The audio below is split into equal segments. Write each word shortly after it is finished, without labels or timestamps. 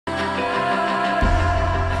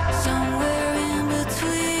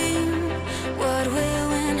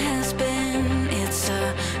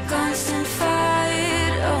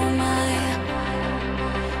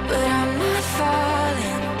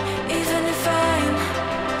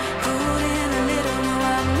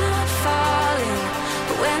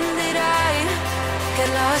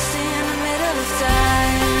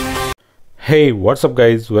Hey, what's up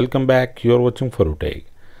guys, welcome back. You're watching Forutech.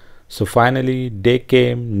 So finally day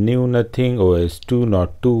came, new Nothing OS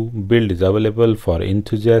 2.2 build is available for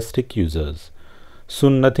enthusiastic users.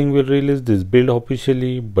 Soon Nothing will release this build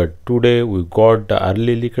officially, but today we got the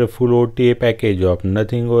early leaked full OTA package of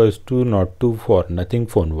Nothing OS 2.2 for Nothing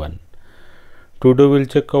Phone 1. Today we'll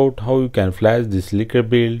check out how you can flash this leaked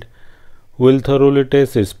build. We'll thoroughly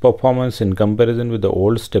test its performance in comparison with the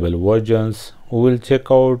old stable versions. We will check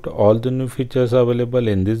out all the new features available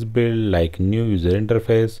in this build like new user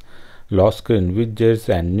interface, lock screen widgets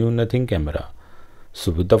and new Nothing camera.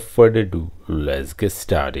 So without further ado, let's get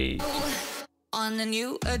started. On a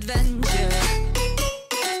new adventure.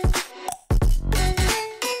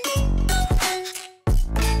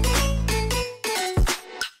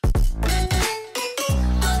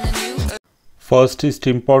 First, it's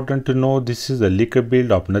important to know this is a leaked build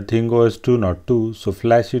of Nothing OS 2.2, so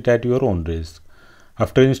flash it at your own risk.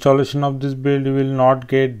 After installation of this build, you will not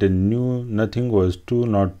get the new Nothing OS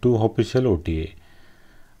 2.2 official OTA.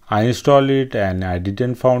 I installed it and I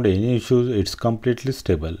didn't find any issues. It's completely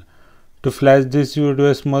stable. To flash this, your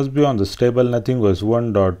device must be on the stable Nothing OS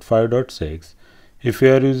 1.5.6. If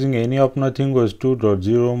you are using any of Nothing OS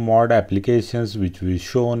 2.0 mod applications which we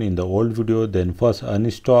shown in the old video, then first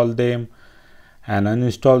uninstall them and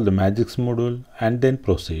uninstall the Magix module and then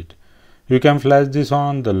proceed. You can flash this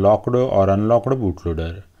on the locked or unlocked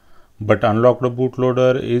bootloader, but unlocked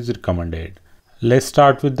bootloader is recommended. Let's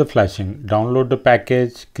start with the flashing. Download the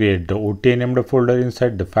package, create the OTA named folder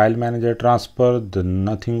inside the file manager, transfer the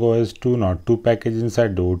Nothing OS 2.2 package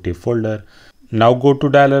inside the OTA folder. Now go to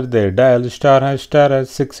dialer there, dial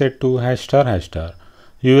 *#682 ##.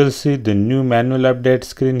 You will see the new manual update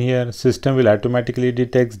screen here. System will automatically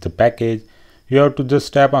detect the package. You have to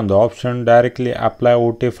just tap on the option directly apply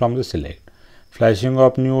OTA from the select. Flashing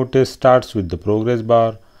of new OTA starts with the progress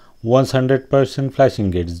bar. Once 100%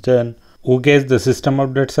 flashing gets done, you get the system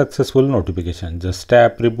update successful notification. Just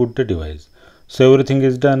tap reboot the device. So everything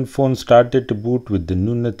is done. Phone started to boot with the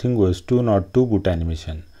new Nothing OS 2.2 boot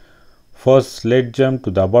animation. First, let's jump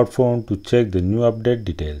to the about phone to check the new update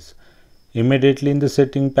details. Immediately in the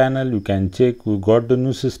setting panel, you can check we got the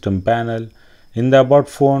new system panel. In the About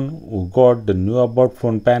Phone, we got the new About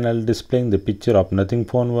Phone panel displaying the picture of Nothing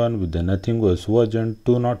Phone 1 with the Nothing OS version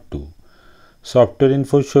 2.2. Software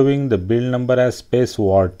info showing the build number as space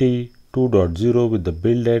WART 2.0 with the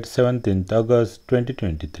build date 17th August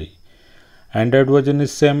 2023. Android version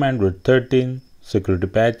is same Android 13. Security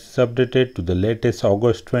patch is updated to the latest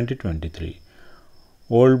August 2023.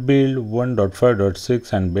 Old build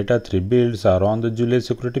 1.5.6 and beta 3 builds are on the July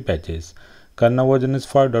security patches. Current version is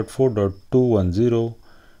 5.4.210,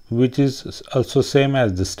 which is also same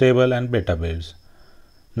as the stable and beta builds.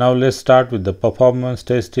 Now let's start with the performance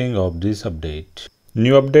testing of this update.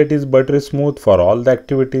 New update is buttery smooth for all the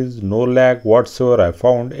activities, no lag whatsoever I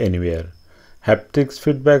found anywhere. Haptics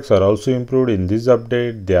feedbacks are also improved in this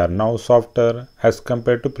update. They are now softer as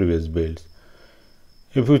compared to previous builds.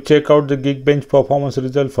 If you check out the Geekbench performance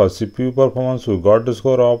result for CPU performance, we got the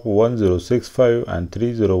score of 1065 and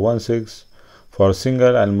 3016 for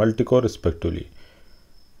single and multi-core respectively,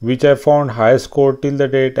 which I found highest score till the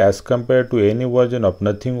date as compared to any version of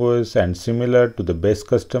Nothing OS and similar to the best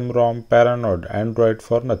custom ROM paranoid Android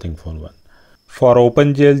for Nothing Phone 1. For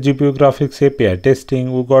OpenGL GPU graphics API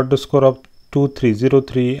testing, we got the score of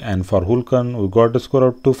 2303 and for Vulkan, we got the score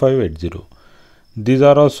of 2580. These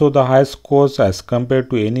are also the highest scores as compared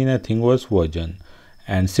to any Nothing OS version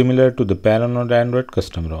and similar to the paranoid Android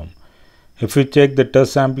custom ROM. If you check the touch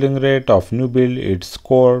sampling rate of new build, it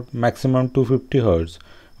scored maximum 250 Hz,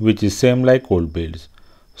 which is same like old builds.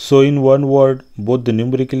 So in one word, both the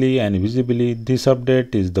numerically and visibly, this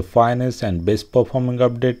update is the finest and best performing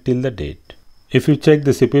update till the date. If you check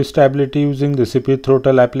the CPU stability using the CPU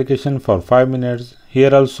throttle application for 5 minutes,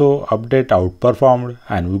 here also update outperformed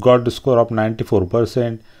and we got the score of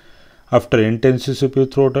 94% after intensive CPU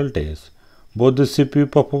throttle test. Both the CPU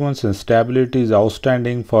performance and stability is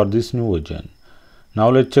outstanding for this new version. Now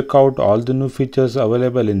let's check out all the new features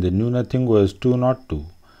available in the new Nothing OS 2.2.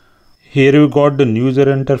 Here we got the new user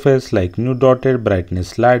interface like new dotted brightness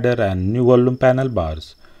slider and new volume panel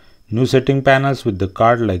bars. New setting panels with the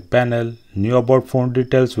card-like panel, new about phone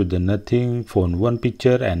details with the Nothing Phone 1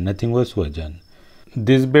 picture and Nothing OS version.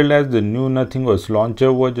 This build has the new Nothing OS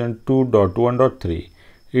launcher version 2.1.3.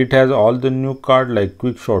 It has all the new card-like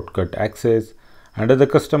quick shortcut access. Under the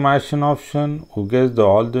customization option, we get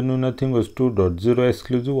all the new Nothing OS 2.0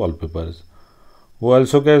 exclusive wallpapers. We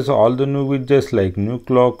also get all the new widgets like new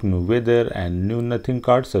clock, new weather and new Nothing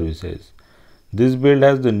card services. This build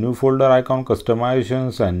has the new folder icon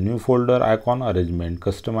customizations and new folder icon arrangement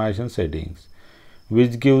customization settings,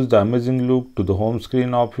 which gives the amazing look to the home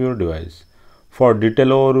screen of your device. For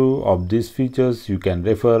detailed overview of these features, you can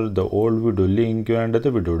refer the old video link under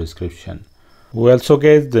the video description. We also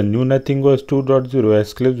get the new Nothing OS 2.0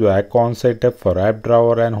 exclusive icon setup for app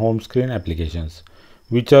drawer and home screen applications,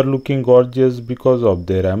 which are looking gorgeous because of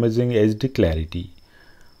their amazing HD clarity.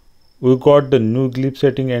 We got the new glyph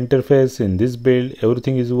setting interface in this build.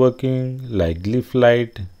 Everything is working like glyph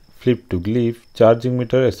light, flip to glyph, charging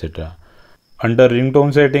meter, etc. Under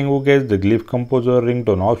ringtone setting, we get the glyph composer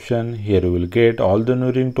ringtone option. Here you will get all the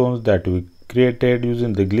new ringtones that we created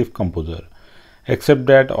using the glyph composer, except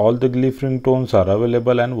that all the glyph ringtones are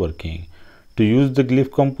available and working. To use the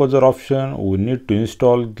glyph composer option, we need to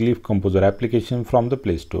install glyph composer application from the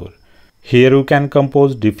Play Store. Here you can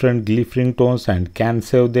compose different glyph ringtones and can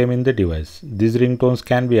save them in the device. These ringtones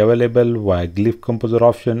can be available via glyph composer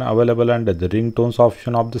option available under the ringtones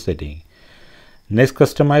option of the setting. Next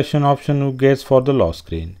customization option we get for the lock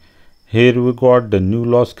screen. Here we got the new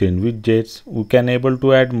lock screen widgets. We can able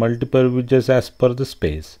to add multiple widgets as per the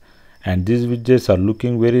space, and these widgets are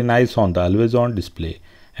looking very nice on the always on display,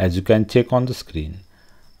 as you can check on the screen.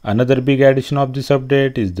 Another big addition of this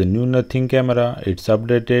update is the new Nothing camera. It's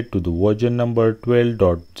updated to the version number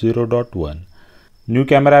 12.0.1. New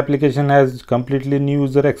camera application has completely new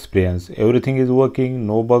user experience. Everything is working,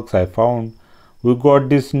 no bugs I found. We got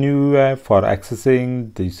this new UI for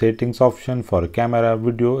accessing the settings option for camera,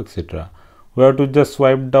 video, etc. We have to just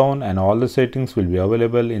swipe down and all the settings will be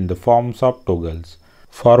available in the forms of toggles.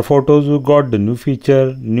 For photos, we got the new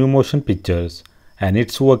feature, new motion pictures, and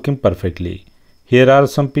it's working perfectly. Here are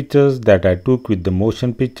some pictures that I took with the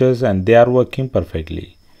motion pictures and they are working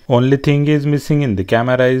perfectly. Only thing is missing in the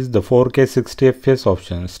camera is the 4K 60fps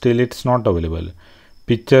option. Still it's not available.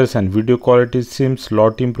 Pictures and video quality seems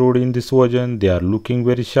lot improved in this version. They are looking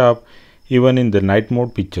very sharp even in the night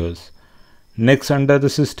mode pictures. Next, under the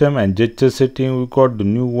system and gesture setting, we got the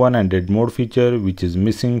new one-handed mode feature which is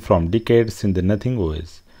missing from decades in the Nothing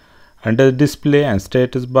OS. Under the display and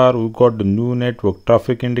status bar, we got the new network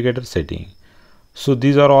traffic indicator setting. So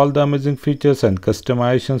these are all the amazing features and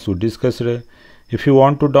customizations we discussed. If you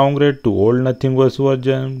want to downgrade to old Nothing OS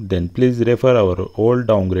version, then please refer our old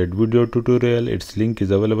downgrade video tutorial. Its link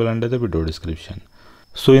is available under the video description.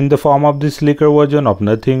 So in the form of this leaker version of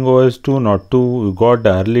Nothing OS 2.2, we got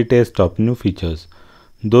the early test of new features.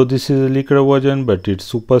 Though this is a leaker version, but it's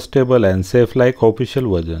super stable and safe like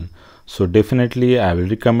official version. So definitely I will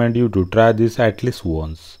recommend you to try this at least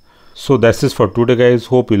once. So that's it for today guys.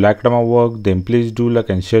 Hope you liked my work. Then please do like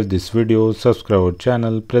and share this video, subscribe our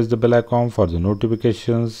channel, press the bell icon for the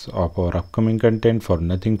notifications of our upcoming content for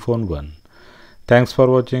Nothing Phone 1. Thanks for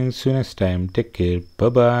watching. See you next time. Take care. Bye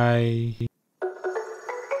bye.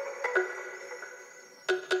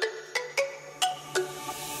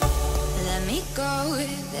 Let me go.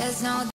 There's no